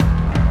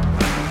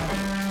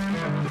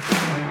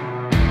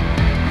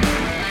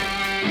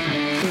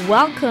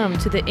Welcome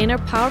to the Inner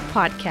Power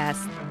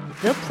Podcast,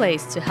 the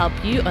place to help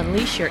you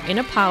unleash your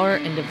inner power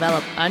and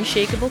develop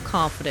unshakable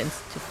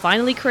confidence to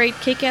finally create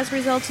kick-ass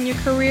results in your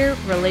career,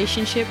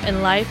 relationship,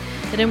 and life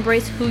that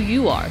embrace who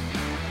you are.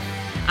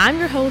 I'm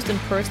your host and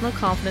personal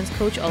confidence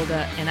coach,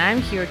 Olga, and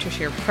I'm here to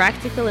share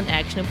practical and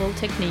actionable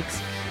techniques,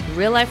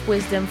 real-life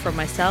wisdom from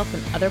myself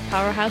and other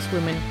powerhouse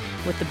women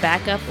with the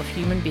backup of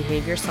human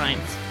behavior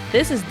science.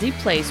 This is the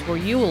place where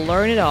you will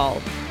learn it all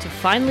to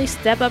finally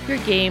step up your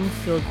game,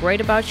 feel great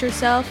about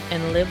yourself,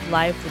 and live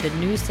life with a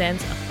new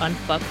sense of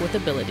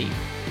unfuckwithability.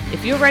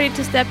 If you're ready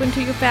to step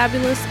into your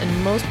fabulous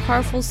and most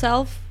powerful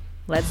self,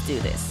 let's do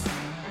this.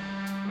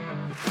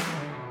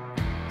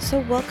 So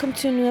welcome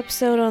to a new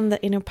episode on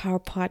the Inner Power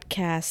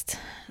Podcast.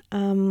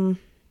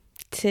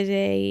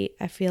 Today,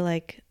 I feel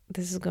like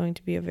this is going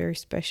to be a very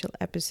special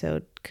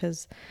episode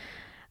because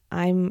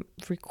I'm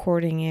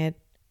recording it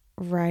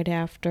right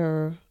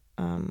after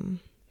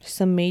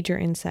some major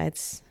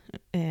insights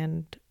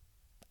and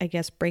I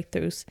guess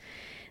breakthroughs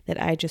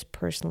that I just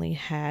personally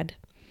had.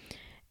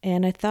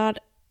 And I thought,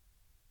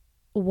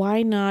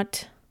 why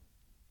not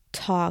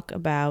talk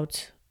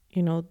about,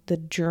 the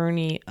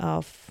journey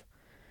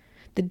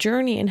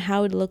and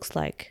how it looks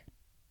like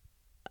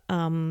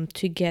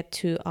to get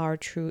to our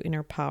true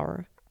inner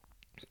power.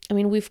 I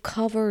mean, we've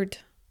covered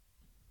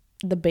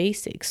the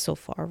basics so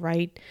far,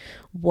 right?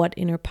 What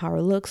inner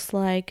power looks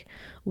like,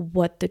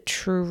 what the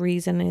true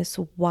reason is,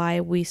 why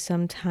we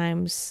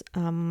sometimes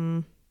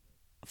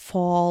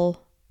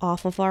fall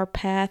off of our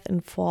path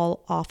and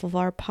fall off of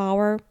our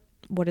power,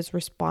 what is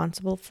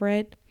responsible for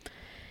it.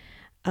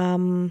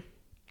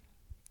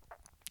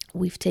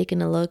 We've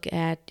taken a look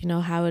at,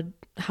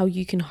 how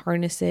you can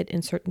harness it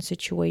in certain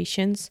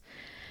situations.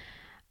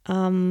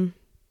 But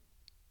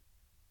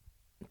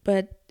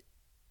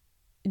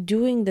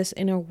doing this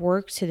inner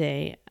work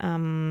today,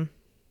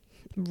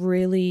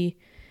 really,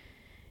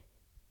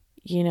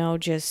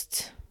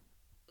 just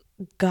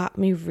got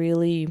me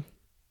really,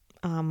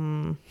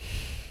 how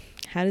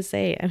to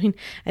say it? I mean,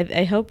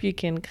 I hope you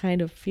can kind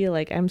of feel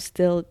like I'm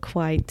still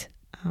quite,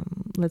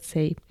 let's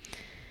say,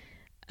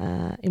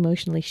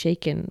 emotionally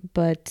shaken,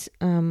 but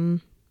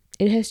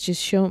it has just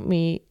shown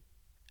me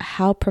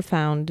how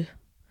profound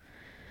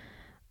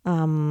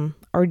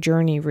our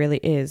journey really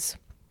is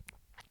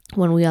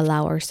when we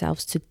allow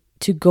ourselves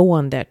to go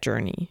on that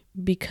journey.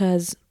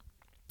 Because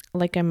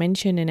like I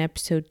mentioned in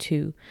episode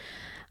 2,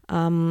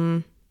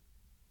 when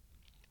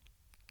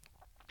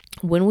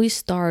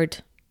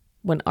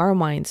our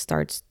mind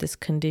starts this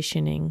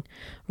conditioning,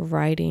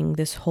 writing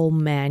this whole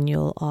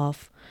manual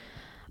of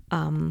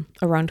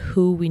around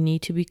who we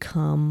need to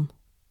become,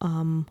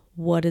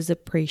 what is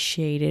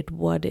appreciated,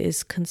 what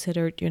is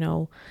considered,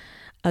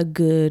 a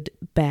good,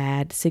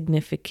 bad,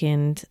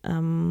 significant,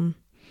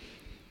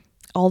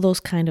 all those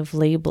kind of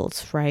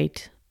labels,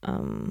 right?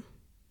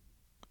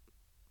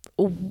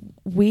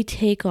 We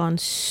take on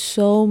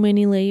so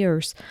many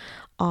layers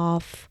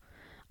of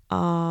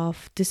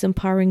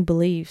disempowering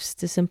beliefs,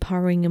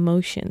 disempowering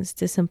emotions,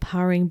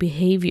 disempowering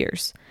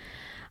behaviors.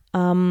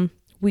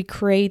 We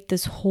create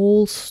this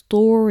whole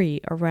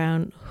story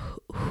around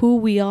who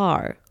we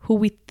are, who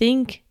we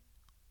think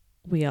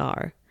we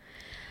are,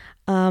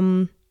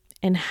 and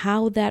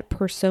how that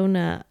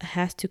persona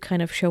has to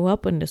kind of show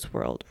up in this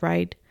world,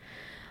 right?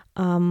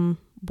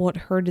 What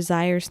her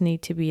desires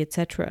need to be,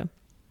 etc.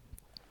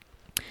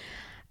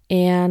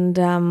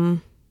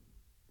 And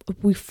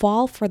we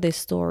fall for this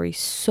story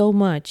so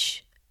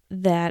much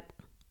that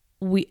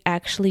we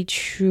actually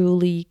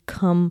truly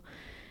come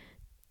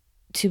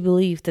to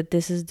believe that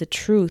this is the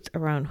truth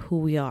around who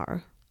we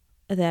are.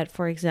 That,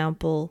 for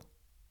example,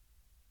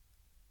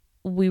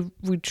 we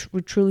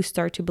truly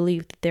start to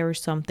believe that there is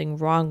something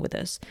wrong with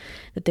us,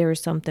 that there is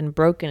something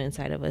broken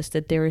inside of us,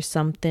 that there is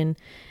something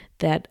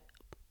that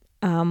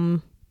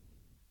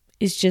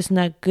is just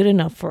not good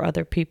enough for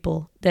other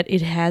people, that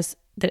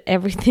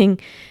everything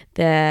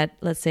that,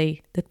 let's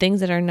say, the things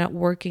that are not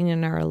working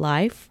in our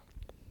life,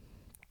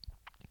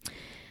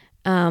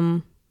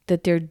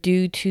 that they're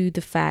due to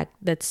the fact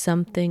that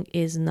something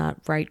is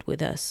not right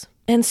with us.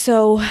 And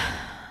so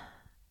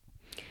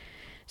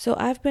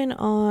I've been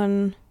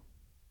on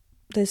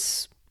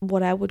this,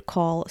 what I would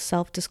call,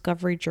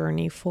 self-discovery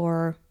journey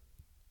for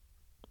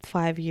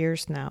 5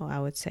 years now,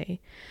 I would say.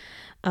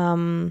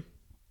 I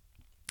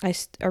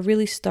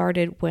really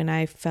started when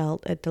I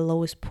felt at the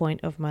lowest point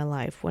of my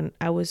life, when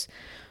I was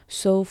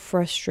so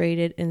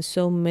frustrated and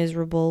so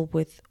miserable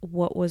with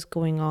what was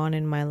going on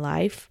in my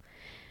life.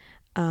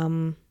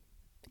 And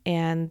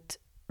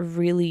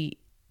really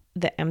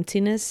the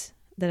emptiness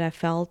that I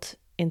felt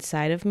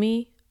inside of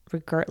me,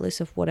 regardless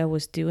of what I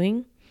was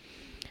doing.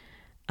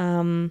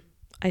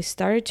 I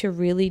started to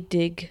really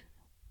dig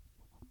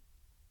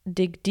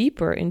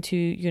deeper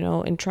into,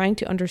 and trying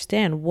to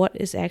understand what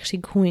is actually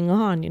going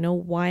on,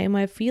 why am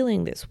I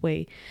feeling this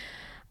way?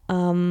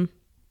 And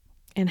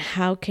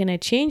how can I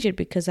change it?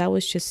 Because I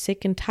was just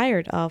sick and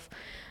tired of,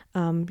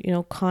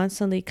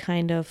 constantly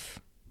kind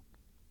of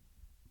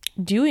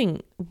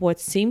doing what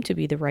seemed to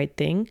be the right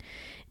thing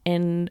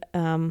and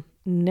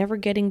never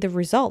getting the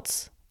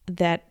results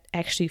that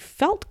actually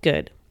felt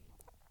good.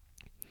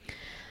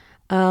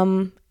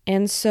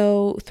 And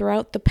so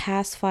throughout the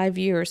past 5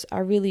 years, I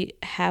really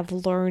have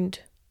learned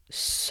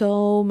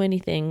so many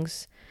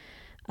things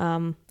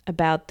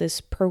about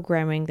this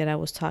programming that I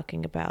was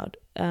talking about,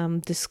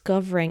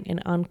 discovering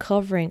and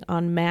uncovering,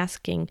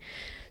 unmasking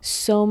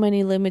so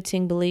many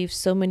limiting beliefs,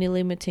 so many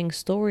limiting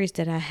stories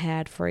that I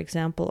had, for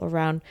example,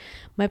 around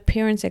my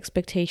parents'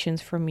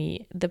 expectations for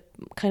me, the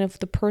kind of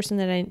the person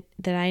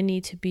that I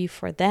need to be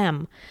for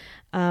them.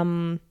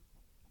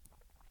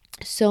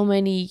 So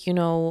many,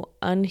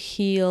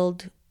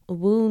 unhealed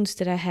wounds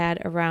that I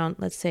had around,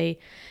 let's say,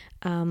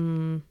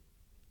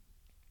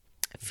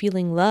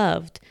 feeling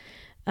loved,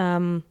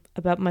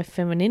 about my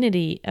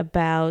femininity,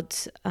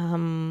 about,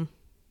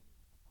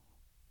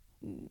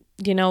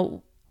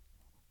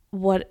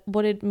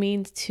 what it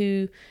means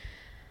to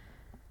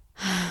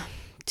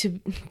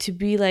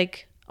be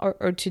like,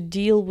 or to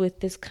deal with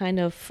this kind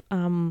of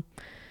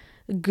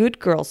good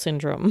girl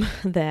syndrome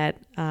that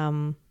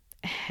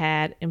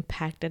had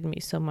impacted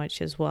me so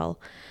much as well.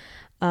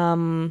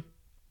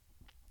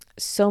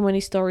 So many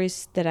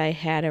stories that I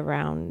had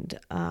around,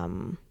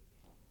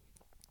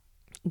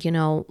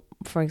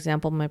 for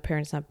example, my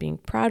parents not being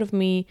proud of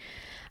me,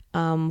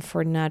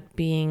 for not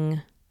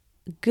being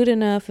good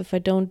enough if I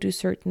don't do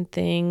certain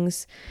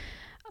things.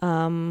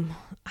 I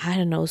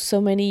don't know, so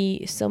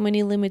many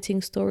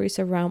limiting stories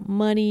around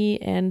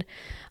money and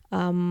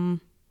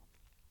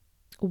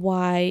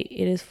why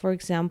it is, for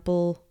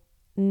example,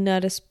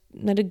 not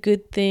a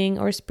good thing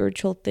or a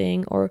spiritual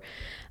thing or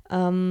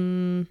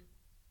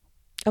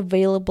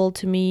available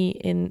to me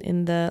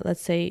in the,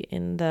 let's say,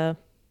 in the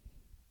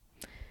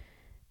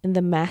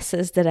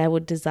masses that I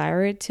would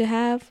desire it to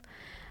have.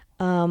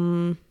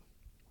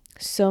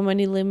 So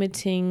many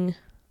limiting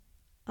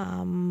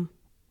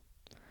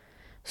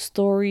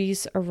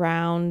stories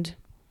around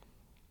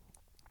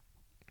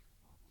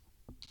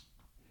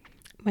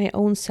my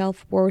own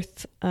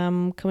self-worth,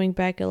 coming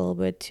back a little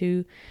bit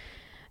to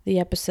the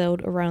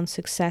episode around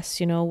success,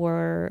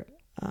 where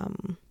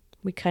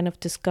we kind of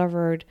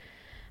discovered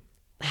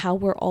how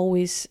we're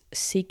always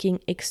seeking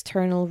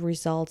external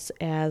results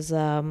as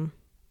a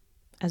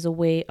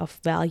way of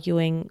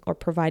valuing or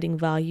providing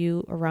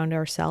value around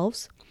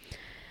ourselves.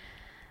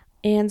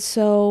 And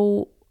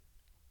so,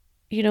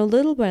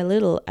 little by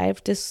little,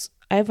 I've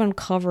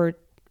uncovered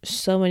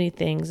so many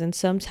things, and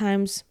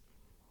sometimes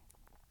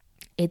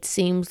it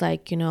seems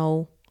like,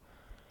 or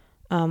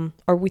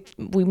we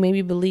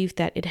maybe believe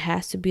that it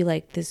has to be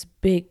like this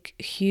big,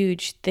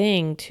 huge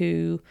thing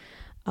to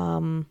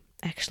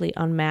actually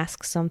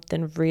unmask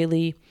something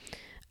really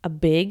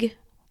big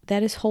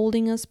that is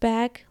holding us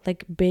back,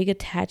 like big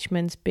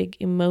attachments, big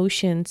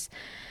emotions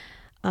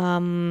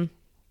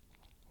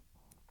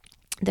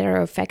that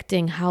are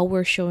affecting how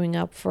we're showing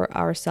up for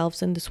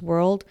ourselves in this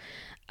world,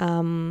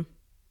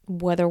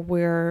 whether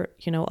we're,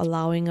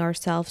 allowing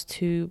ourselves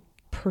to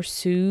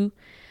pursue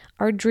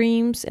our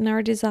dreams and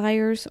our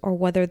desires, or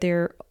whether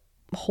they're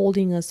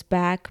holding us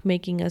back,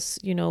 making us,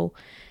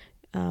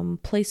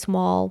 play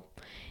small.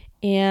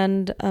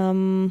 And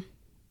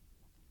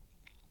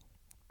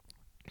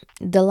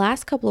the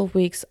last couple of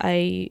weeks,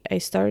 I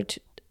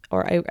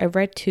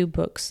read 2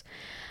 books.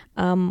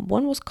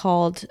 One was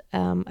called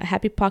A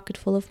Happy Pocket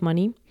Full of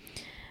Money.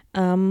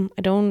 I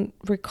don't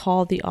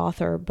recall the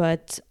author,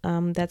 but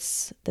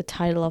that's the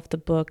title of the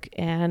book.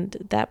 And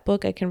that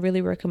book I can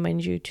really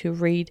recommend you to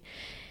read.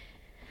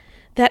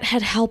 That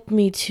had helped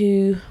me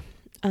to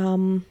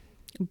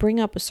bring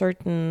up a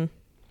certain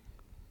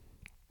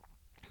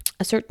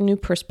new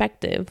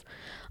perspective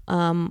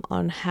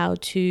on how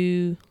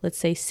to, let's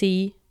say,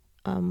 see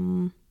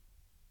the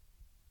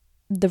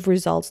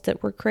results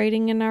that we're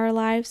creating in our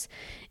lives,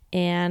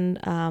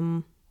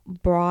 and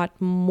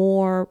brought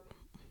more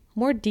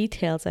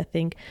details, I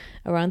think,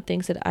 around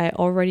things that I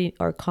already,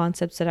 or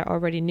concepts that I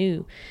already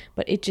knew.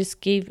 But it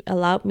just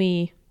allowed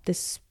me the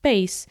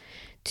space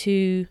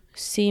to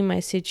see my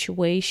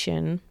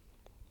situation,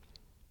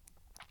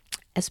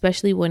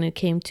 especially when it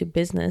came to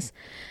business,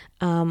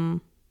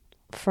 from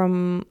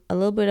a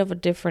little bit of a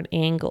different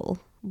angle,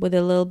 with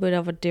a little bit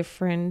of a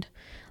different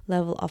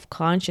level of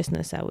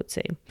consciousness, I would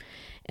say.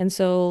 And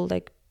so,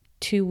 like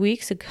 2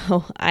 weeks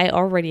ago, I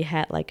already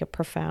had like a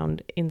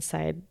profound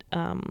insight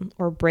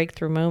or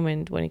breakthrough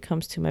moment when it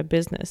comes to my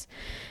business.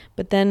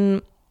 But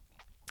then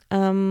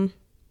I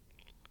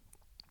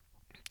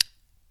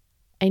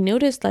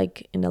noticed,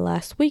 like in the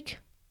last week,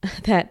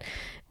 that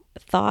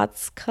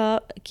thoughts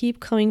keep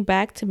coming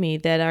back to me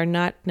that are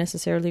not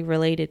necessarily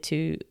related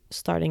to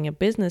starting a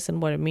business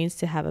and what it means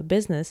to have a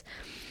business,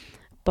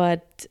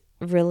 but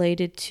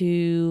related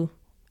to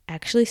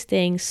actually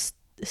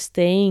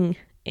staying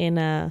in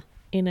a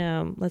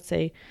let's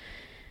say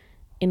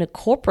in a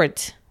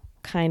corporate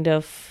kind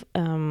of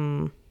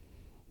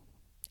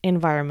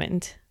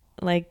environment.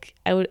 Like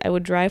I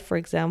would drive, for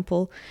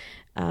example,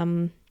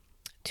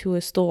 to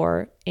a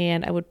store,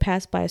 and I would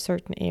pass by a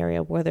certain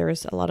area where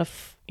there's a lot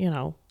of,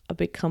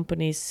 big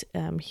companies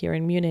here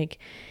in Munich.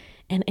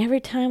 And every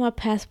time I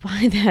pass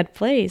by that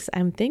place,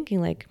 I'm thinking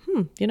like,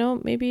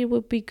 maybe it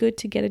would be good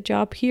to get a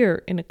job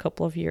here in a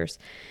couple of years.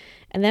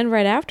 And then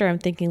right after, I'm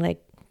thinking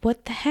like,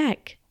 what the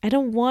heck? I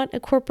don't want a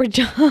corporate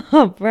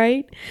job,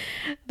 right?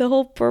 The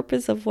whole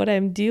purpose of what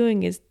I'm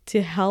doing is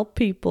to help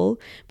people,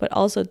 but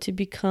also to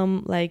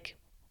become like,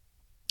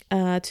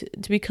 to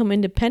become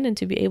independent,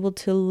 to be able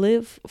to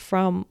live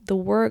from the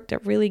work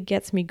that really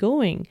gets me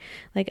going.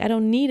 Like, I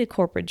don't need a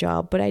corporate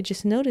job, but I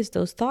just noticed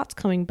those thoughts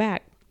coming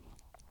back.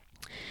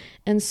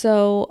 And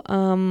so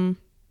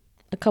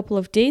a couple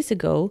of days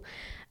ago,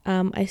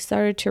 I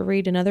started to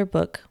read another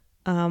book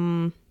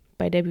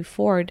by Debbie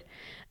Ford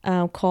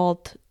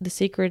called The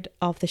Secret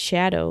of the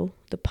Shadow,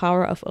 The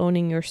Power of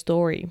Owning Your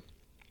Story.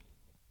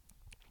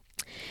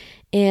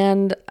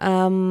 And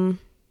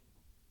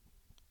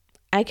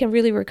I can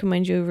really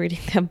recommend you reading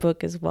that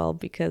book as well,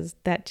 because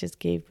that just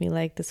gave me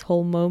like this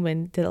whole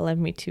moment that led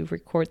me to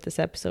record this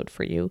episode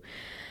for you,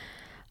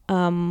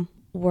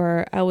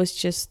 where I was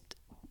just,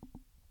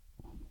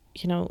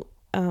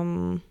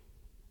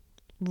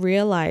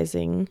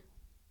 realizing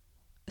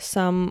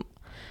some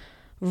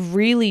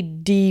really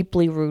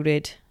deeply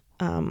rooted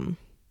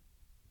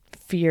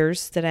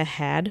fears that I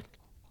had,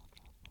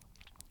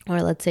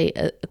 or let's say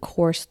a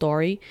core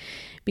story.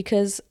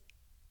 Because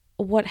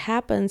what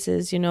happens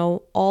is,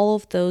 all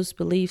of those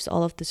beliefs,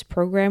 all of this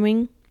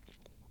programming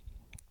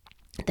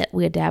that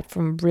we adapt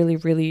from really,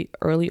 really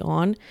early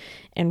on,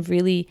 and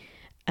really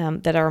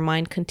that our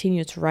mind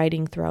continues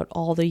writing throughout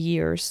all the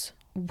years,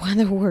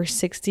 whether we're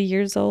 60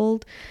 years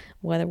old,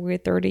 whether we're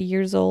 30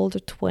 years old or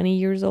 20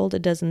 years old,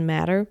 it doesn't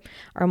matter.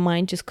 Our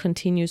mind just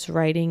continues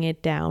writing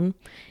it down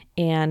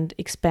and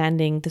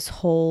expanding this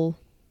whole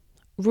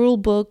rule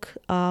book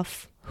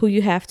of who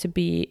you have to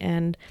be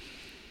and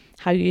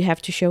how you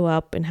have to show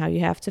up and how you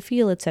have to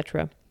feel,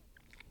 etc.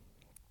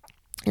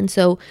 And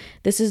so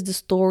this is the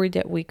story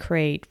that we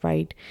create,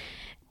 right?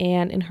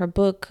 And in her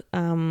book,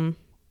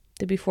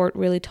 Debbie Ford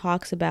really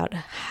talks about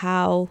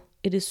how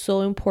it is so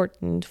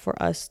important for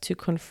us to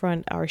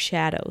confront our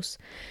shadows.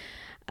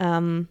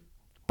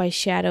 By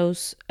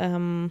shadows,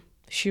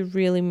 she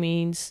really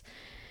means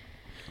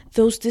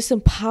those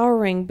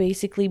disempowering,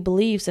 basically,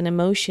 beliefs and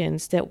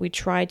emotions that we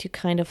try to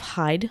kind of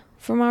hide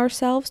from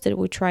ourselves, that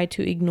we try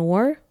to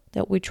ignore,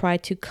 that we try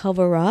to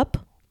cover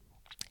up,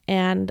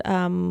 and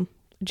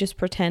just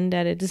pretend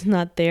that it is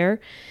not there,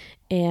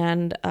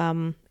 and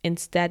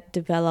instead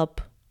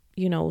develop,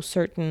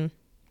 certain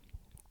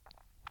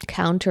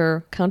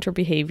counter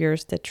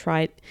behaviors that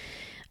try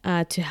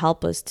to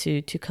help us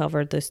to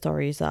cover the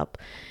stories up.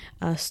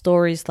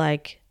 Stories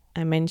like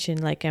I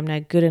mentioned, like, I'm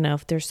not good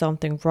enough, there's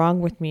something wrong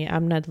with me,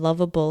 I'm not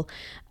lovable,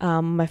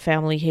 my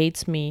family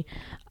hates me,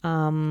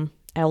 I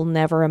will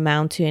never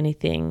amount to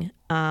anything,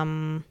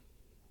 I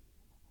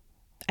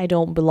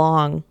don't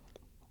belong,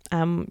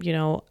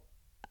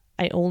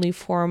 I only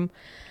form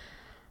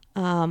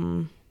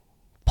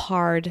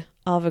part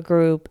of a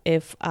group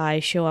if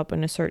I show up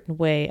in a certain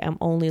way, I'm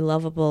only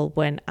lovable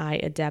when I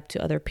adapt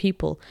to other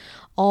people.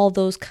 All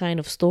those kind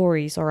of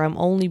stories, or I'm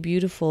only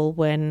beautiful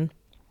when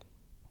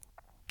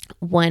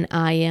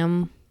I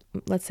am,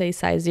 let's say,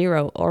 size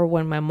 0, or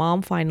when my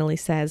mom finally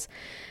says,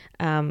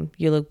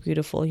 you look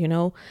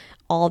beautiful,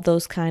 all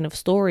those kind of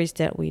stories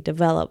that we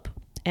develop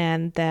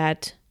and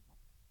that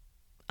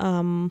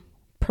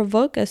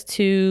provoke us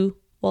to,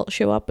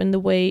 show up in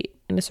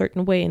a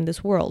certain way in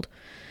this world,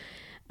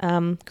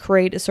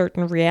 create a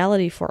certain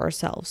reality for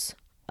ourselves,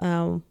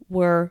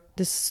 where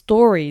the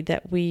story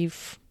that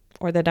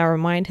that our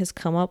mind has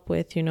come up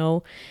with,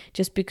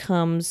 just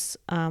becomes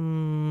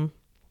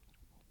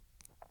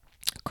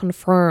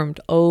confirmed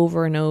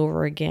over and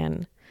over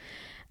again,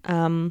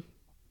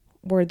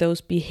 where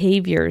those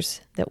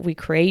behaviors that we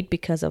create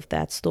because of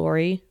that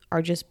story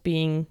are just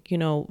being,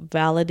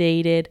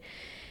 validated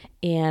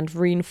and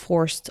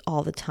reinforced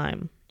all the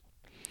time.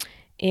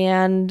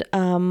 And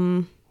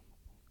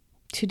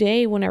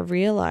today, when I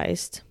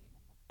realized,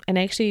 and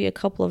actually a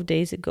couple of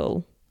days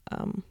ago,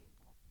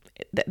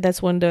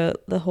 that's when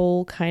the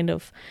whole kind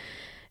of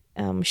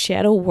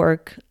shadow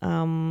work,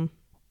 the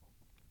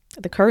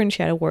current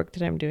shadow work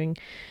that I'm doing,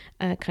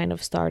 kind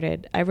of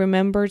started. I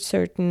remembered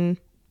certain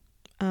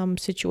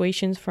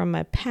situations from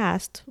my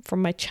past,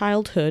 from my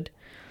childhood,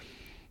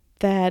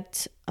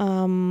 that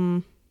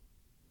I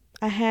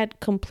had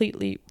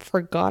completely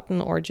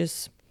forgotten or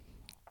just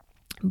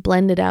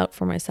blended out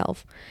for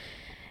myself.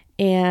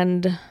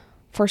 And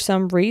for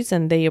some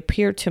reason, they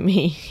appeared to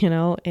me,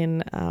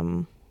 in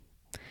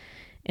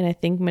I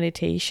think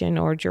meditation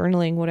or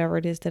journaling, whatever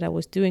it is that I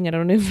was doing. I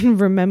don't even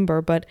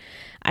remember, but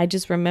I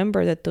just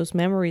remember that those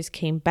memories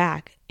came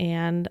back,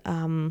 and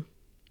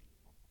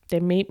they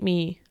made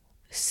me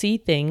see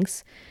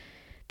things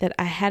that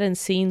I hadn't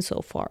seen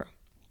so far.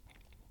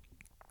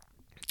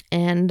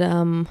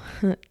 And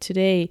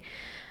today,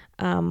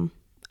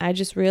 I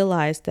just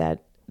realized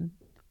that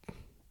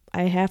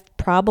I have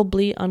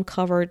probably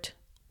uncovered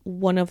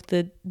one of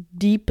the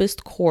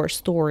deepest core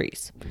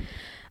stories.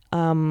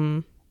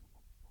 That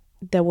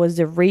was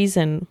the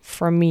reason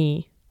for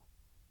me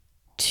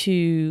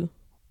to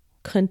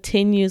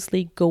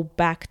continuously go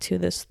back to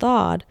this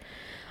thought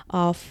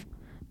of,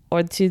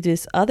 or to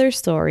this other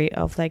story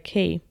of like,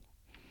 hey,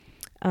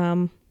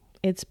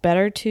 it's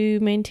better to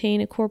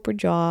maintain a corporate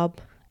job.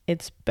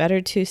 It's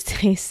better to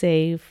stay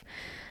safe.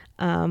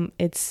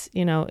 It's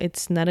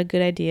not a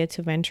good idea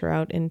to venture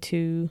out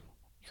into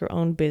your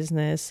own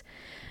business.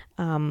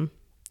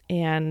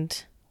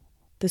 And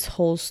this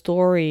whole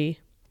story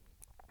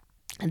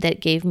that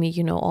gave me,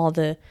 all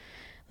the,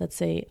 let's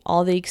say,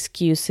 all the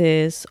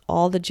excuses,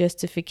 all the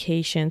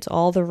justifications,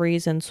 all the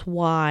reasons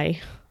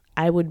why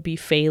I would be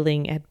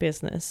failing at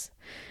business,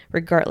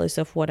 regardless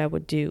of what I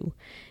would do.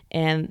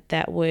 And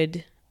that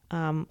would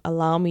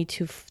allow me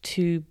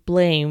to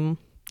blame,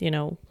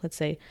 let's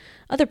say,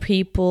 other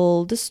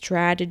people, the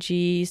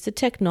strategies, the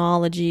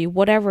technology,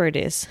 whatever it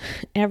is,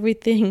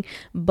 everything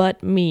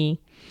but me,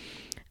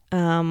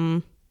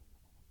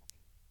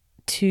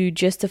 to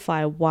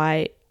justify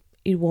why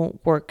it won't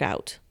work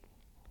out.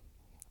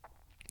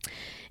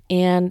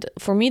 And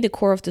for me, the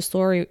core of the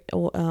story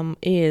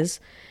is,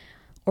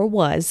 or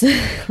was,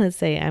 let's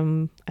say,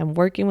 I'm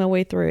working my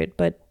way through it,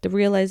 but the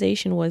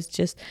realization was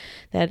just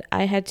that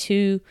I had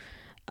two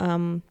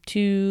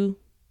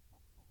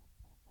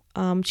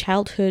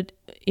childhood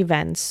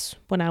events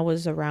when I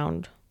was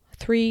around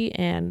 3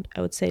 and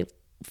I would say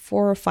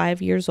 4 or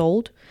 5 years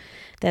old.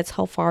 That's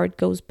how far it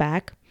goes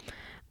back.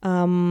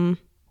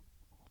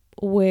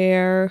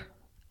 Where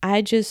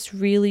I just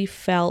really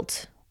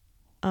felt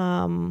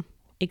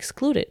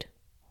excluded.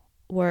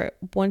 Where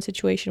one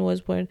situation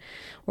was where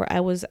I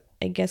was,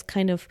 I guess,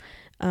 kind of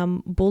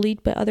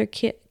bullied by other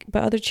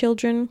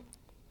children,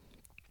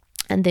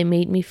 and they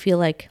made me feel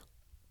like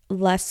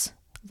less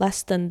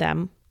than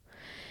them.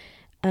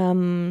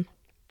 And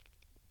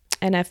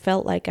I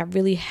felt like I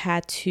really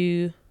had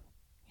to,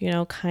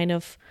 kind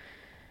of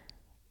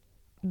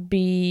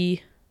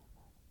be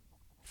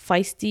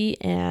feisty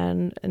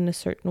and in a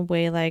certain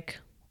way like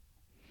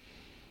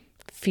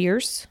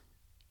fierce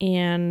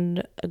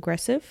and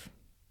aggressive,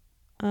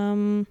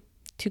 to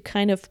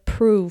kind of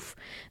prove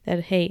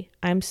that, hey,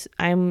 I'm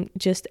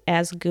just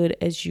as good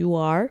as you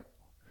are.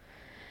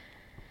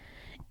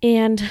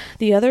 And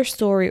the other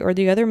story, or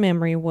the other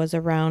memory, was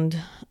around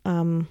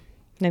I'm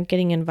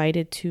getting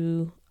invited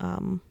to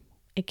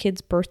a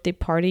kid's birthday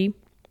party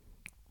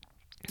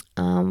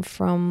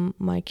from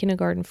my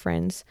kindergarten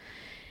friends.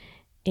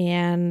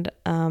 And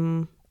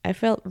I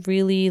felt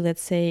really,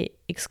 let's say,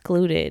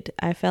 excluded.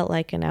 I felt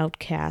like an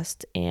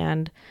outcast.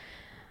 And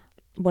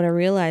what I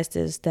realized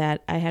is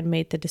that I had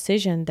made the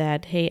decision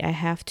that, hey, I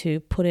have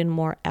to put in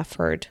more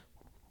effort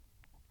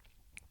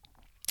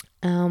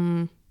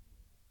in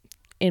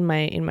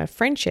my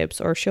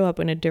friendships, or show up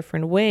in a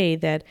different way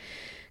that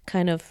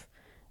kind of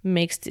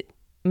makes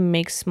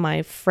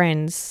my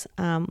friends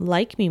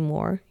like me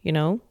more,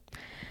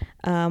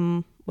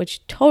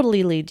 which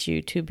totally leads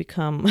you to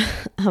become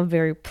a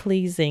very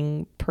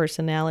pleasing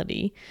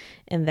personality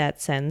in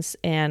that sense,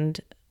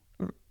 and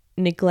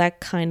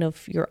neglect kind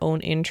of your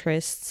own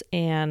interests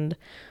and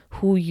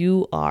who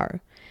you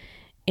are.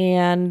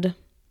 And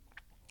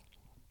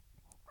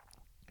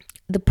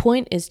the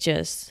point is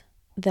just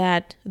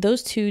that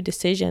those two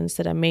decisions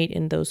that I made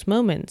in those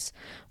moments,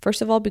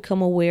 first of all,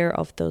 become aware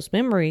of those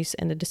memories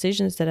and the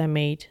decisions that I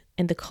made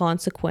and the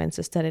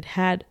consequences that it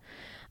had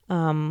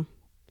on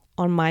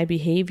my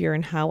behavior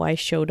and how I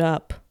showed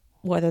up,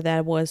 whether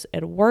that was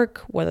at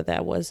work, whether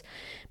that was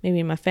maybe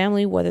in my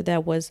family, whether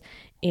that was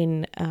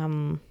in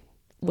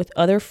with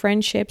other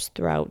friendships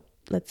throughout,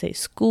 let's say,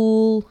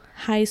 school,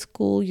 high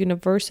school,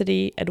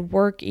 university, at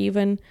work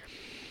even,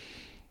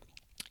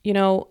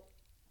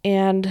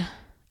 and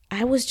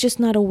I was just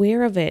not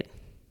aware of it.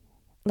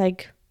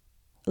 Like,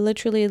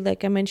 literally,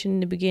 like I mentioned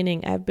in the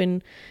beginning, I've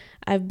been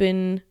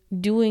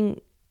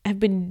digging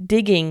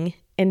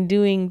and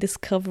doing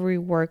discovery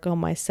work on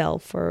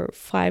myself for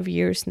 5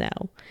 years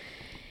now.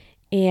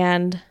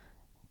 And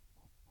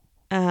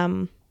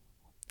I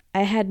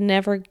had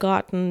never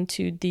gotten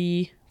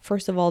to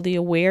first of all, the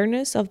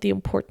awareness of the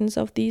importance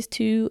of these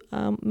two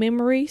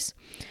memories.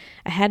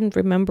 I hadn't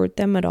remembered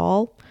them at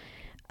all.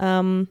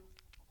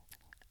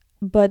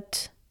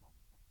 But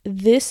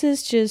this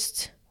is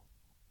just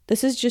a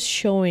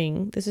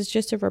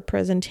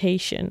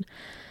representation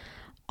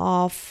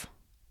of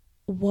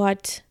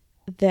what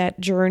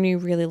that journey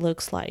really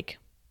looks like.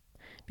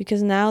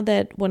 Because now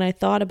that when I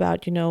thought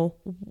about,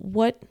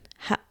 what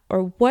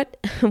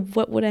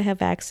would I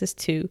have access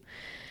to,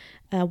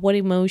 what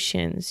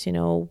emotions,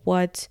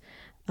 what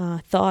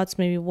thoughts,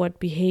 maybe what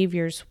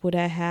behaviors would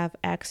I have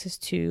access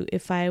to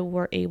if I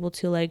were able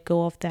to let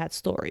go of that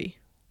story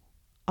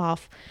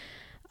of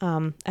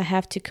I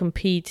have to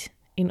compete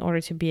in order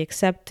to be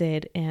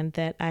accepted, and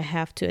that I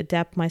have to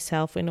adapt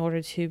myself in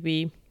order to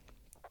be,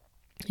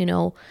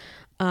 to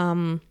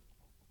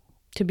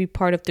be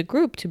part of the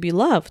group, to be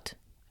loved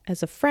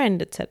as a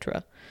friend,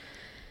 etc.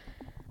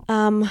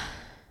 I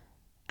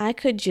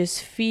could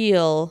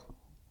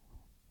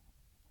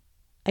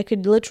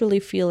literally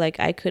feel like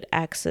I could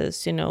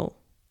access,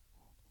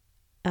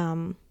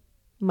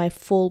 my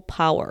full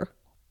power.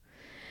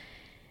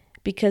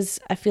 because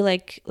I feel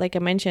like I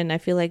mentioned, I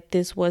feel like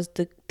this was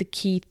the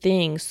key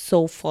thing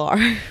so far.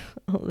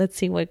 Let's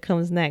see what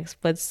comes next.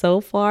 But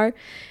so far,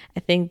 I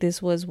think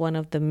this was one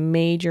of the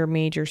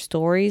major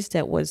stories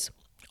that was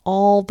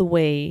all the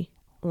way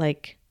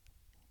like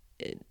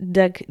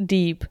dug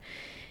deep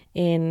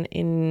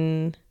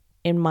in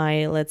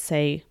my, let's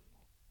say,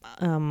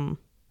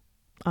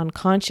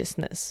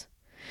 unconsciousness.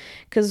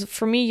 Because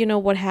for me, you know,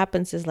 what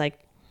happens is like,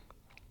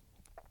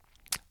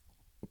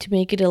 to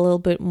make it a little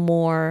bit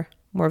more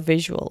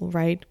visual,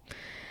 right?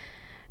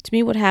 To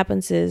me, what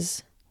happens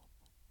is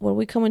when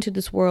we come into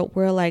this world,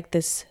 we're like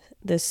this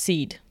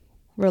seed.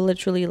 We're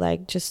literally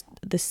like just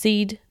the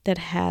seed that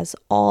has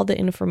all the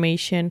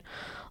information,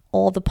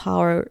 all the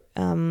power.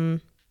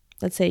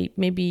 Let's say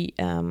maybe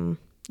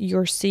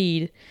your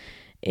seed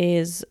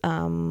is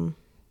one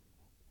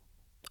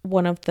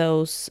of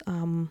those,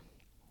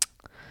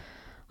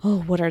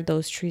 what are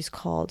those trees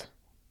called?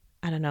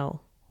 I don't know.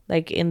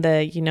 Like in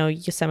the, you know,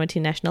 Yosemite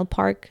National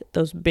Park,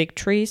 those big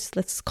trees,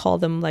 let's call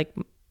them like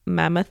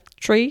mammoth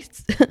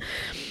trees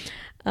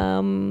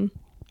or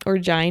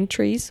giant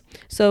trees.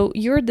 So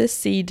you're this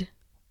seed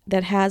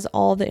that has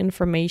all the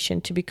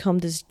information to become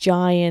this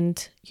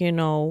giant, you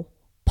know,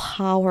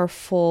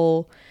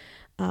 powerful,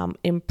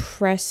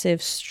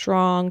 impressive,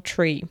 strong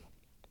tree.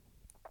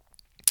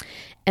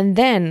 And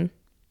then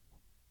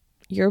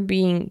you're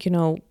being, you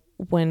know,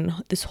 when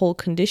this whole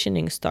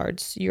conditioning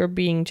starts, you're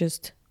being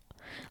just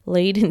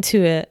laid into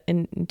the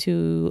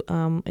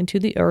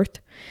earth,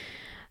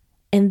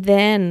 and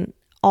then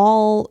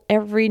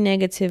every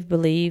negative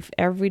belief,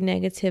 every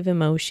negative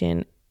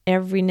emotion,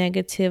 every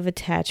negative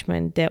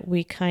attachment that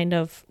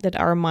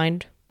our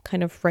mind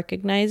kind of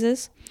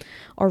recognizes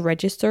or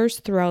registers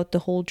throughout the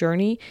whole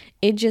journey,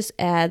 it just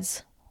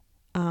adds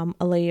a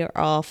layer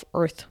of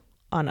earth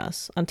on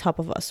top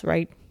of us,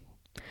 right?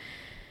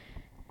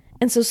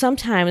 And so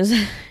sometimes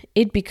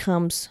it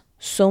becomes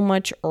so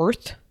much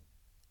earth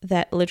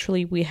that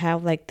literally we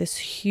have like this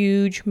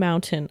huge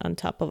mountain on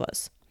top of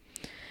us.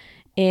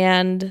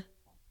 And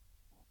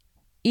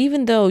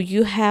even though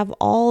you have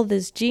all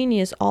this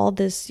genius, all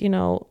this, you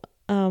know,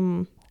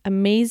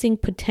 amazing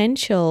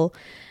potential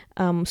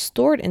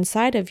stored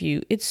inside of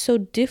you, it's so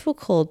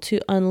difficult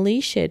to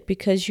unleash it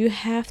because you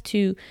have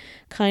to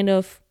kind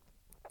of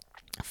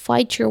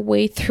fight your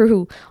way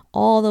through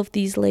all of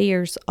these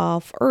layers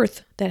of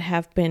earth that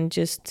have been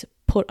just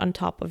put on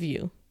top of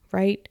you,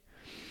 right?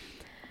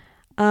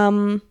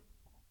 And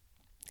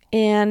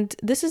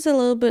this is a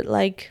little bit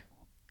like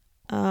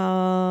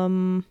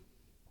the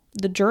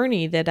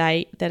journey that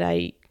I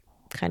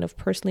kind of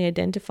personally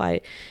identify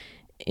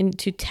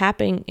into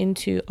tapping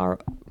into our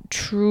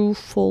true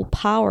full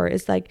power.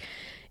 Is like,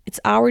 it's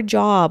our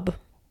job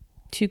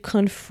to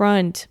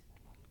confront,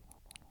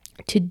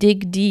 to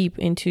dig deep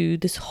into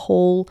this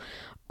whole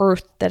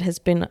earth that has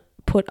been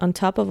put on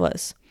top of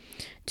us,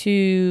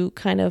 to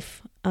kind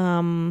of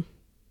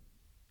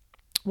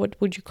what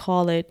would you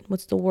call it?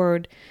 What's the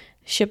word?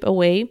 Chip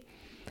away,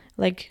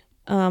 like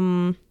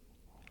to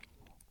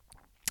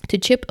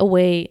chip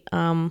away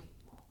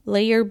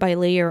layer by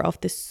layer of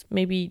this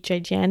maybe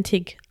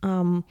gigantic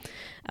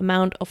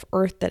amount of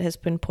earth that has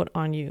been put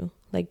on you.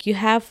 Like you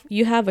have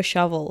a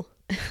shovel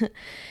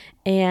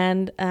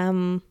and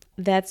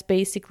that's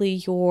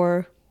basically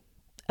your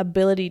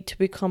ability to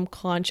become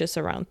conscious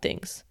around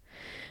things.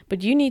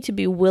 But you need to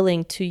be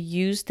willing to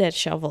use that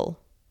shovel.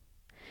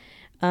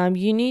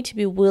 You need to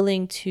be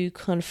willing to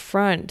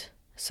confront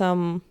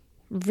some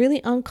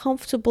really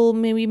uncomfortable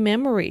maybe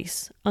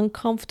memories,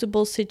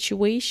 uncomfortable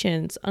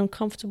situations,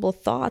 uncomfortable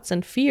thoughts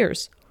and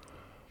fears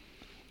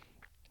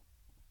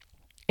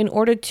in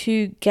order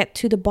to get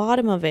to the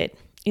bottom of it,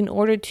 in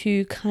order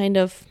to kind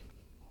of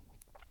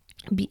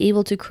be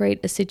able to create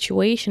a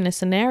situation, a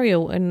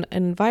scenario, an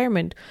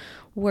environment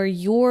where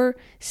your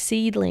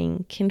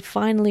seedling can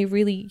finally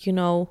really, you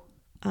know,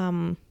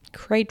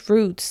 create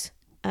roots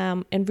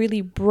and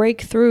really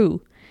break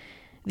through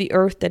the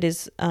earth that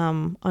is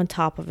on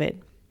top of it.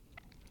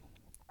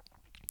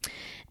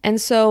 And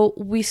so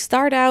we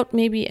start out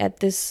maybe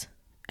at this,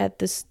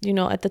 you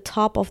know, at the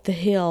top of the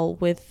hill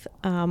with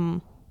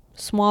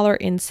smaller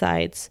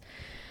insights.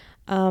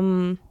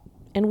 And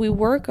we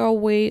work our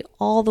way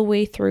all the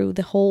way through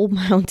the whole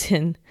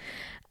mountain.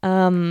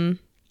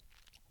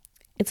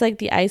 It's like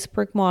the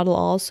iceberg model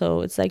also.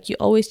 It's like you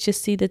always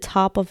just see the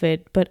top of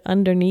it, but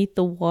underneath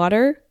the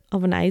water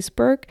of an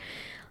iceberg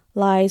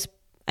lies,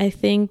 I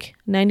think,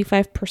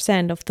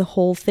 95% of the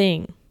whole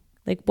thing.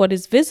 Like what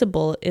is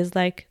visible is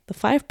like the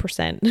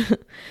 5%.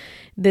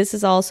 This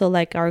is also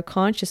like our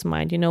conscious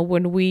mind, you know,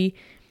 when we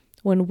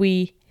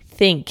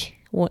think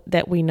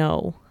that we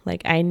know,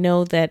 like I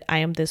know that I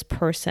am this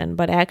person,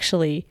 but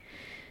actually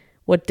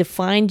what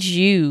defines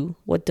you,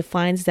 what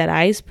defines that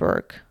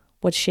iceberg,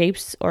 what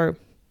shapes or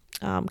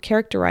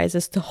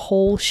characterizes the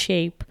whole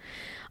shape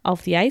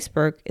of the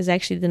iceberg is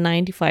actually the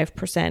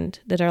 95%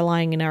 that are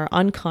lying in our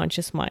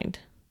unconscious mind.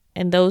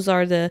 And those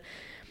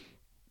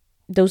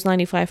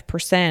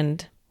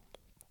 95%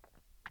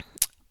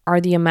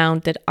 are the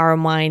amount that our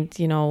mind,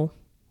 you know,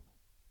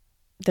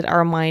 that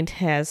our mind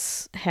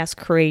has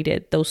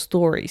created, those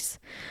stories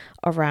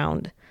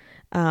around,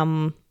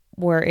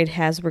 where it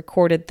has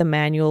recorded the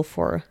manual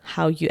for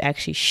how you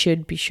actually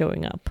should be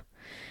showing up.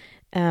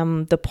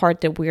 The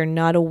part that we are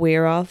not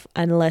aware of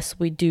unless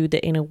we do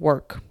the inner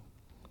work.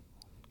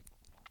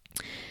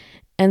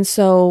 And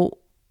so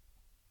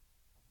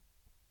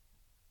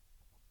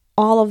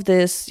all of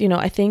this,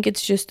 I think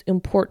it's just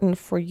important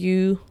for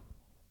you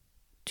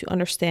to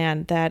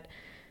understand that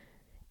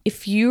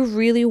if you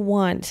really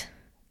want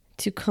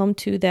to come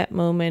to that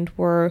moment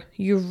where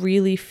you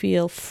really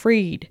feel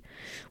freed,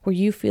 where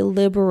you feel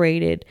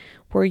liberated,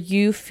 where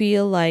you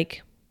feel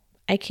like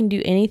I can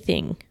do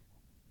anything.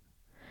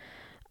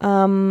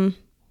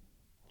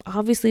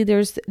 Obviously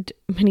there's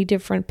many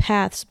different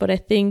paths, but I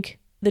think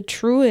the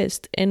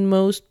truest and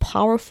most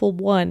powerful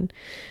one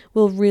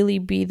will really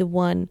be the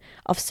one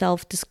of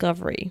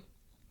self-discovery.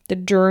 The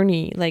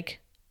journey, like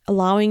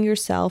allowing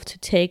yourself to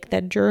take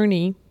that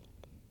journey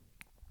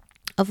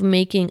of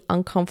making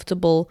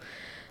uncomfortable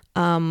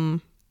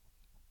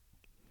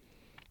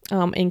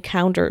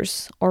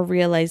encounters or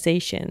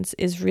realizations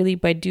is really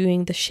by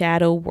doing the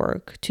shadow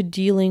work, to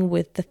dealing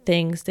with the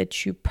things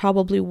that you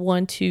probably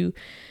want to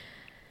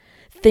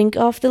think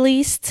of the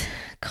least,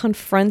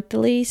 confront the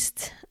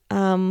least,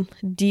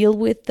 deal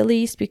with the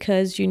least,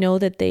 because you know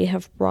that they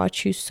have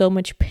brought you so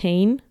much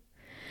pain.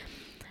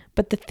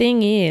 But the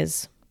thing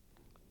is,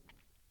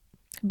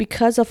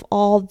 because of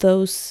all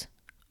those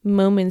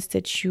moments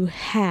that you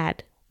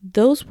had,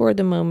 those were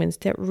the moments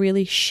that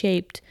really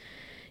shaped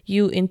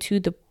you into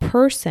the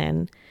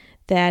person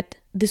that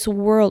this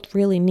world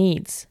really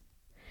needs.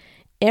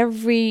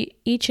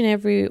 Each and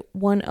every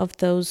one of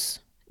those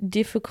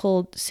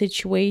difficult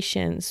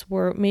situations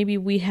where maybe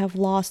we have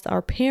lost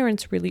our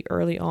parents really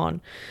early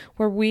on,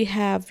 where we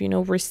have,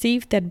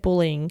 received that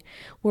bullying,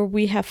 where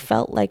we have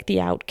felt like the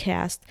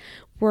outcast,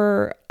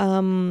 where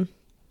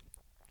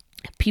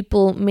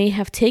people may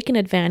have taken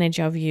advantage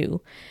of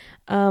you,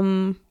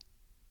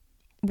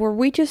 where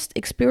we just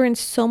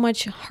experienced so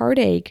much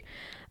heartache.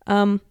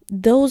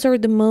 Those are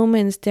the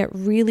moments that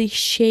really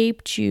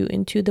shaped you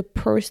into the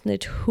person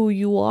that who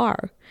you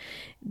are,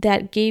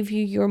 that gave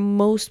you your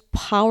most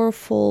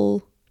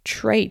powerful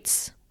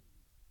traits,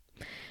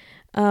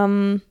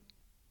 that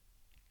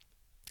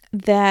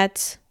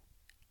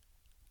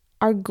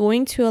are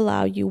going to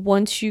allow you,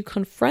 once you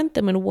confront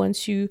them and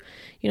once you,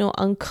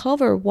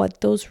 uncover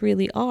what those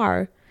really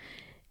are,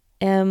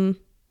 and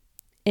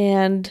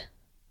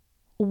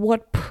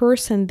what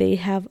person they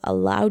have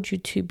allowed you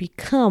to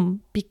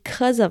become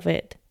because of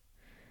it.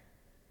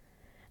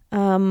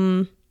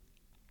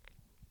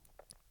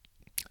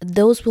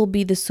 Those will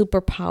be the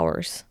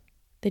superpowers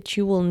that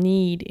you will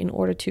need in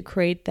order to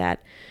create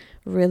that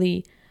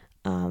really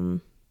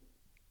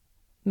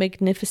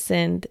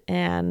magnificent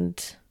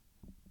and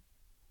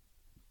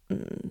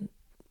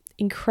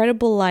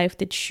incredible life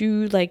that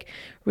you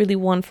really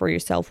want for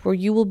yourself, where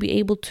you will be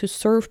able to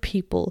serve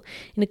people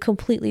in a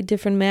completely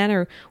different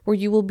manner, where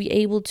you will be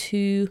able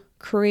to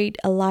create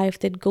a life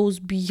that goes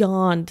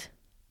beyond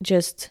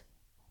just,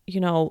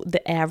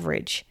 the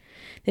average,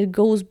 that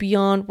goes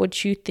beyond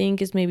what you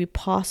think is maybe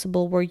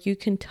possible, where you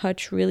can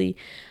touch really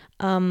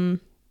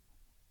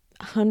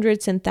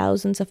hundreds and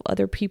thousands of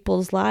other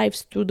people's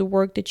lives through the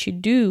work that you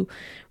do,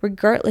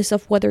 regardless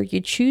of whether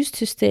you choose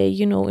to stay,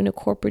 in a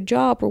corporate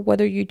job, or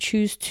whether you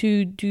choose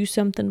to do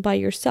something by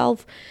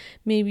yourself,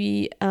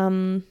 maybe,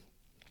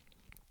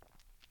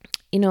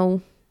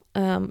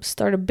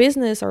 start a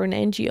business or an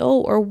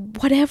NGO or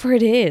whatever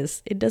it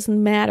is. It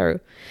doesn't matter.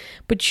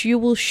 But you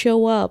will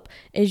show up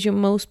as your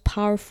most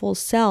powerful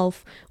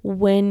self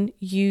when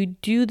you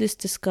do this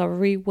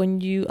discovery,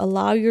 when you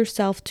allow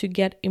yourself to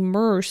get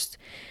immersed,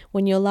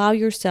 when you allow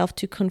yourself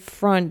to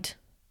confront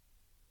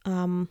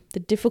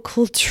the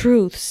difficult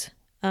truths,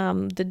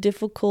 the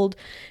difficult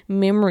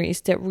memories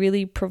that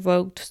really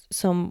provoked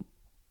some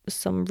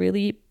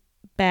really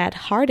bad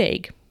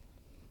heartache.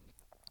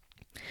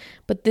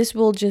 But this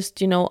will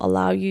just,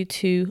 allow you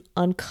to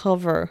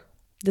uncover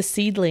the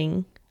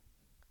seedling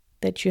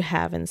that you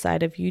have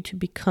inside of you to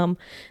become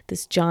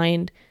this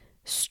giant,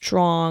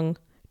 strong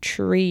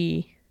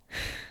tree,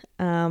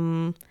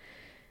 and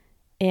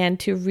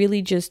to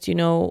really just,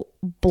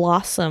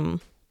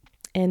 blossom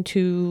and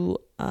to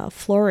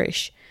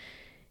flourish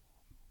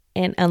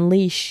and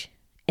unleash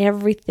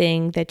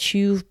everything that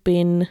you've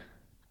been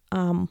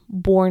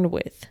born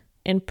with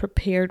and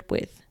prepared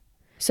with.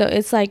 So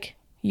it's like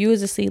you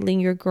as a seedling,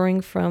 you're growing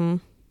from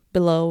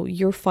below,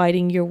 you're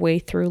fighting your way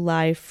through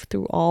life,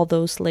 through all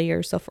those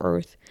layers of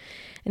earth.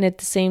 And at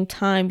the same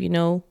time,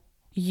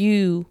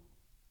 you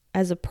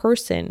as a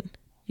person,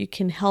 you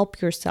can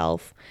help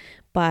yourself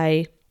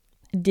by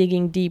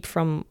digging deep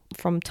from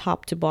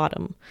top to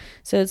bottom.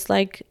 So it's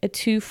like a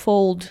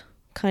twofold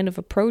kind of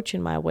approach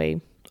in my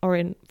way,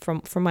 or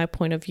from my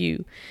point of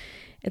view.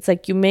 It's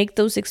like you make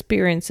those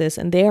experiences,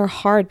 and they are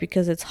hard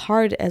because it's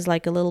hard as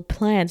like a little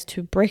plant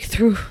to break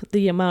through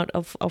the amount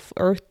of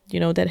earth,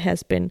 that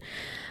has been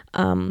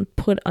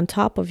put on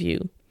top of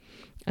you.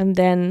 And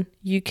then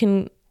you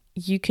can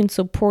you can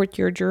support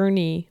your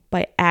journey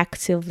by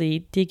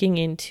actively digging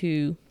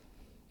into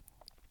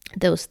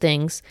those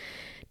things,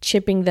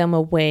 chipping them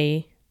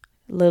away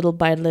little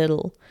by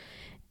little.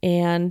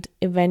 And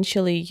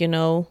eventually,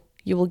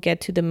 you will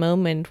get to the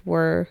moment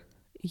where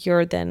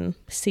your then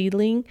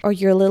seedling or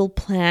your little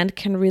plant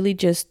can really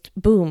just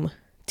boom,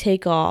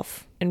 take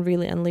off and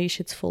really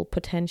unleash its full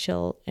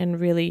potential and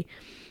really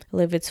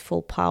live its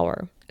full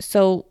power.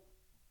 So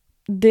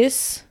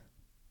this,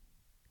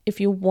 if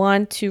you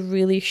want to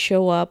really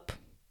show up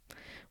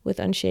with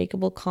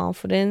unshakable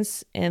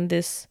confidence and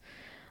this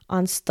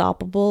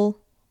unstoppable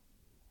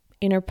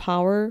inner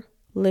power,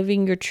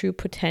 living your true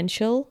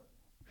potential,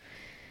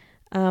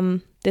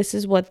 this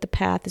is what the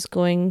path is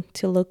going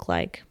to look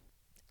like.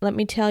 Let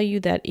me tell you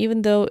that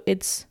even though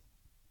it's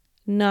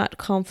not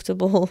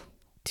comfortable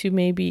to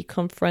maybe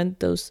confront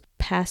those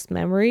past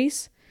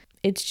memories,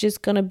 it's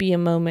just going to be a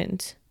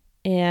moment.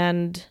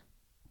 And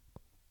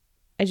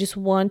I just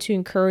want to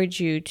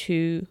encourage you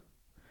to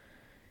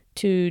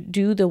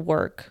do the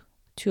work,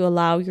 to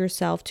allow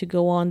yourself to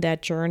go on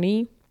that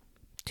journey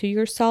to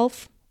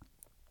yourself,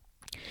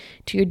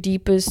 to your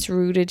deepest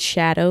rooted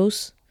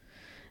shadows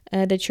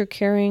that you're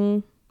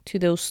carrying, to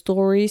those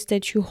stories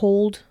that you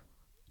hold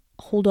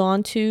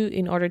on to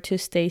in order to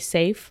stay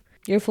safe.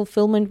 Your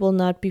fulfillment will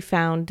not be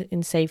found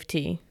in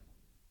safety.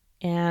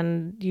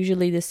 And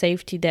usually the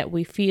safety that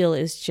we feel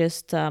is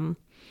just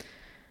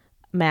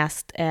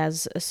masked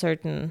as a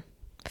certain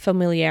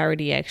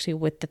familiarity actually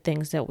with the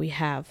things that we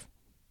have.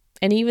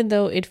 And even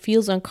though it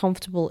feels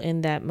uncomfortable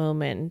in that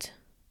moment,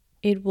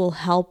 it will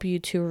help you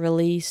to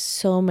release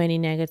so many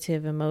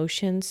negative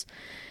emotions,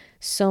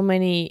 so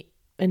many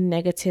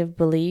negative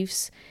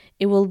beliefs.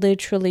 It will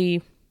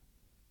literally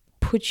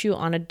put you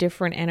on a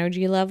different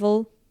energy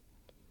level.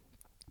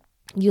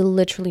 You'll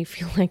literally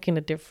feel like in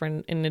a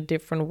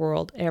different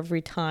world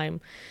every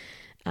time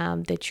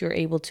that you're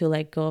able to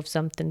let go of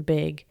something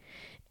big.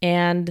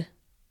 And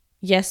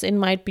yes, it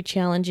might be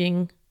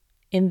challenging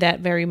in that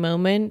very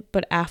moment,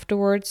 but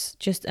afterwards,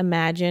 just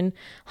imagine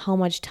how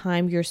much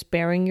time you're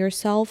sparing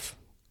yourself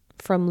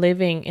from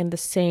living in the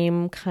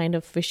same kind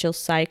of vicious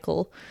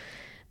cycle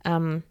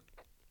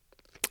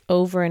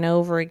over and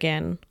over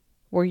again,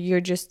 where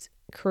you're just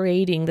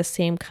creating the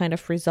same kind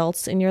of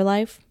results in your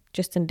life,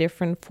 just in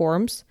different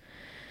forms,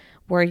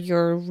 where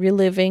you're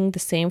reliving the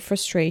same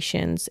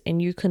frustrations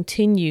and you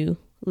continue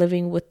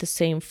living with the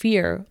same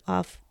fear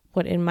of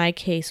what in my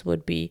case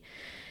would be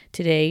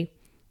today,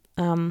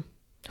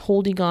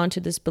 holding on to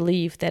this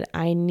belief that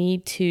I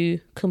need to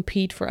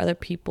compete for other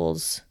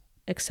people's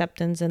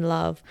acceptance and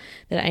love,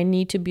 that I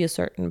need to be a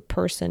certain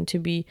person to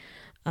be,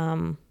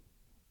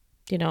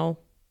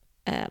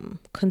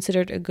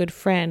 considered a good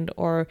friend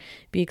or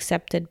be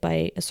accepted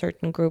by a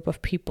certain group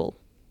of people.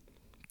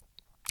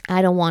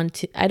 I don't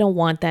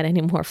want that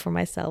anymore for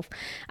myself.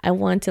 I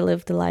want to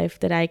live the life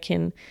that I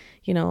can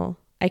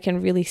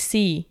really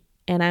see,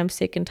 and I'm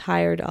sick and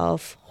tired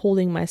of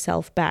holding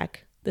myself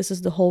back. This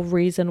is the whole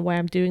reason why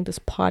I'm doing this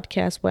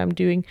podcast, why I'm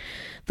doing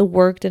the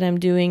work that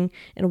I'm doing,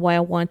 and why I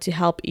want to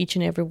help each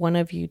and every one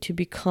of you to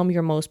become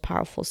your most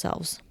powerful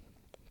selves.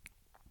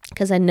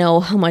 Because I know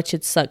how much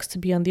it sucks to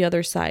be on the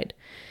other side.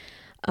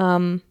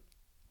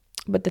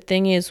 But the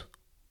thing is,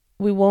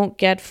 we won't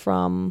get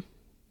from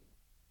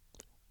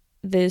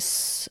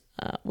this,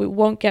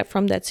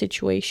 that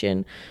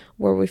situation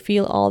where we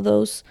feel all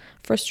those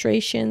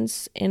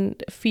frustrations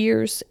and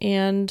fears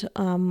and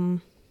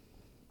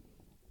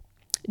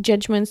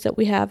judgments that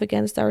we have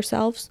against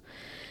ourselves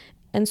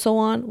and so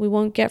on. We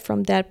won't get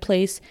from that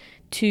place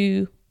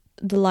to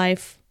the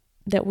life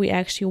that we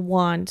actually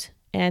want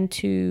and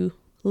to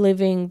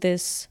living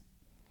this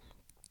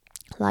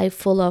life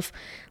full of,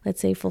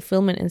 let's say,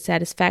 fulfillment and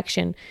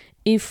satisfaction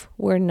if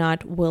we're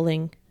not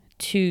willing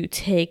to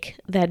take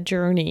that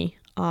journey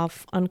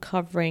of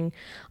uncovering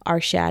our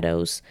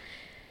shadows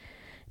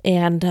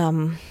and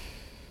the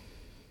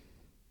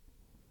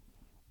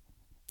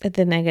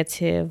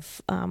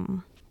negative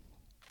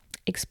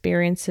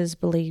experiences,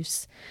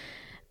 beliefs,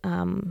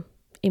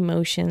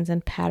 emotions,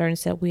 and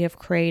patterns that we have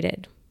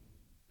created.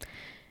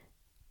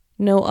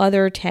 No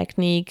other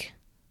technique,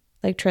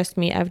 trust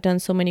me, I've done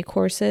so many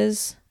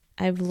courses,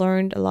 I've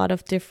learned a lot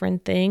of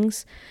different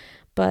things,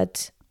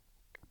 but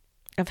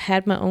I've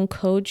had my own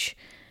coach,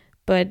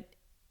 but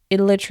it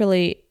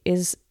literally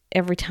is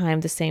every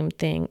time the same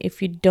thing.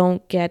 If you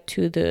don't get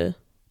to the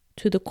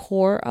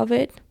core of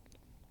it,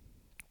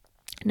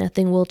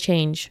 nothing will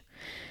change.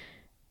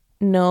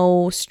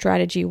 No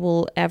strategy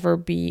will ever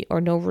be, or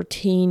no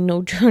routine,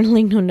 no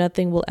journaling, no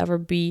nothing will ever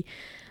be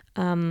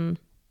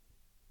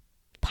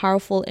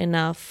powerful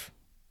enough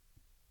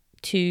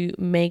to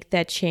make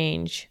that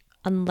change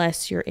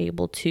unless you're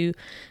able to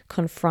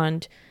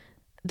confront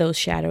those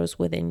shadows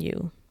within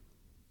you.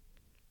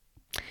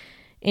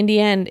 In the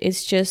end,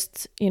 it's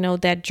just,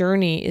 that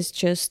journey is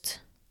just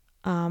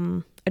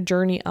a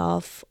journey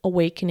of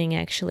awakening,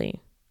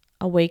 actually.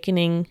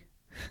 Awakening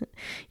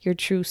your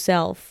true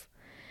self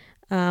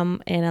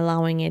and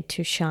allowing it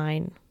to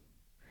shine.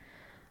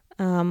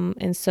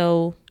 And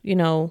so,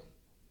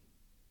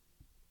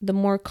 the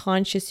more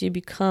conscious you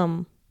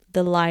become,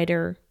 the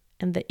lighter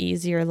and the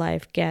easier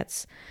life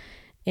gets,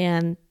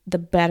 and the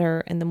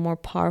better and the more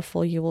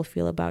powerful you will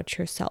feel about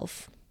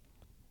yourself.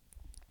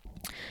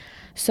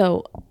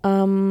 So,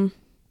 I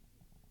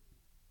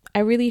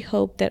really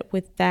hope that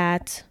with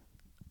that,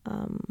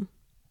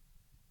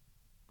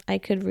 I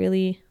could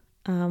really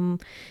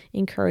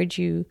encourage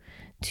you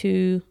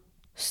to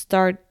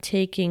start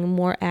taking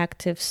more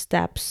active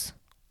steps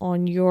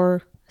on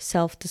your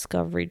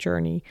self-discovery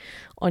journey,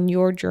 on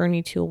your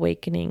journey to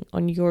awakening,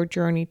 on your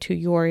journey to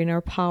your inner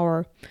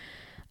power.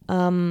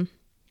 And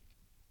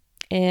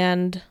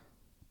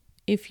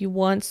if you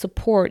want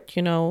support,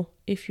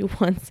 if you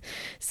want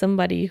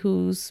somebody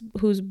who's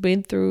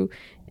been through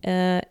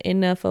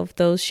enough of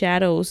those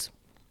shadows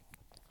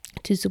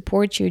to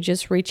support you,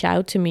 just reach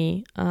out to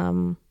me.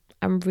 I'm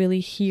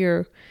really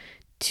here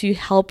to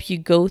help you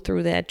go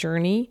through that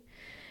journey,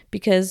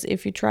 because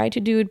if you try to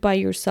do it by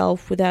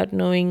yourself without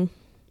knowing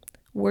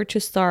where to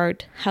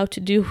start, how to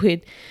do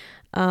it,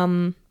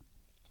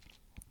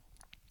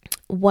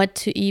 what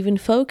to even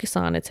focus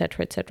on,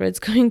 etc., it's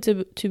going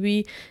to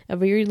be a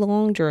very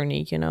long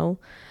journey,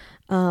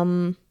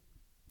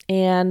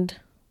 and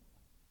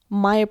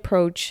my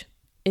approach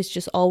is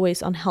just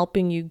always on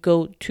helping you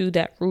go to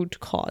that root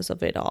cause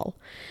of it all.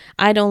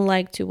 I don't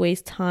like to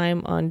waste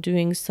time on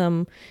doing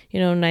some,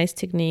 nice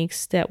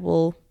techniques that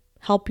will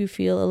help you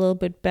feel a little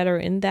bit better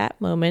in that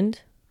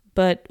moment,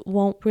 but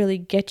won't really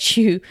get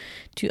you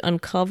to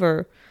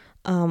uncover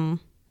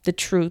the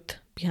truth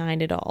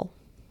behind it all.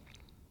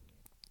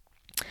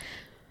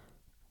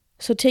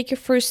 So take your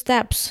first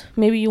steps.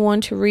 Maybe you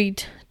want to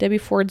read Debbie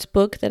Ford's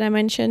book that I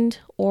mentioned,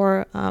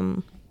 or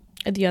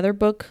the other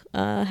book,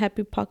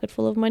 Happy Pocket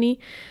Full of Money.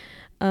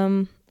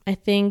 I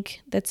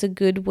think that's a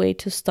good way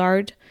to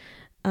start.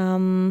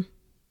 And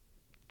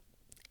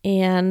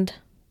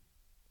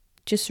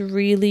just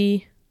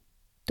really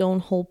don't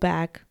hold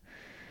back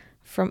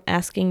from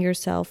asking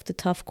yourself the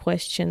tough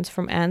questions,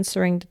 from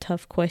answering the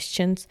tough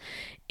questions,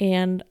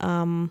 and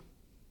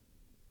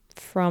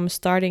from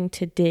starting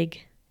to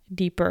dig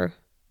deeper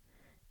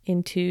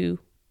into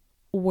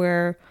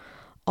where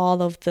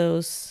all of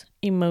those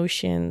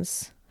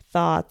emotions,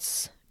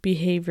 thoughts,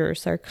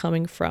 behaviors are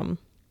coming from.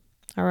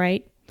 All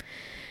right.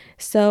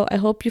 So I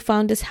hope you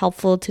found this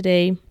helpful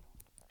today.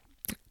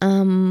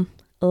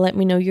 Let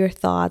me know your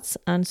thoughts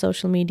on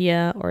social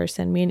media or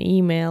send me an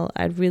email.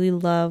 I'd really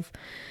love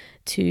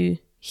to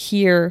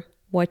hear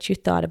what you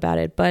thought about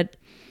it. But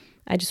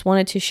I just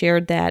wanted to share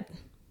that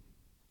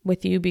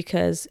with you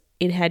because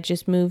it had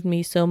just moved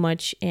me so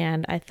much.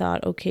 And I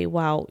thought, okay,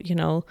 wow,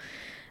 it's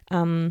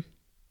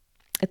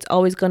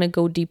always going to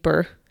go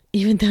deeper.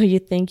 Even though you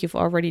think you've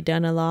already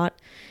done a lot,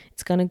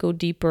 it's going to go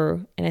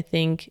deeper. And I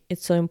think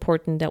it's so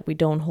important that we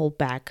don't hold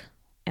back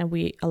and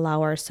we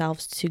allow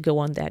ourselves to go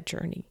on that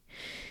journey.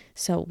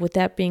 So with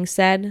that being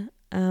said,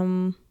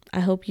 I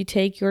hope you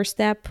take your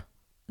step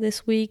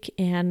this week,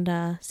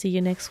 and see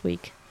you next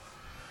week.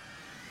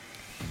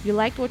 If you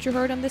liked what you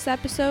heard on this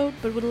episode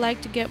but would like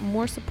to get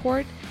more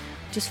support,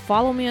 just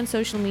follow me on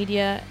social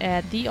media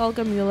at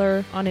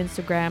 @theolgamueller on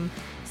Instagram.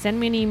 Send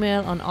me an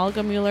email on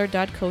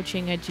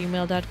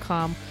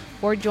olgamueller.coaching@gmail.com,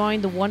 or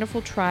join the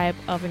wonderful tribe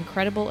of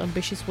incredible,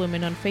 ambitious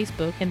women on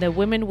Facebook in the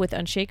Women with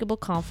Unshakable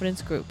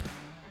Confidence group.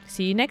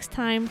 See you next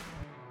time.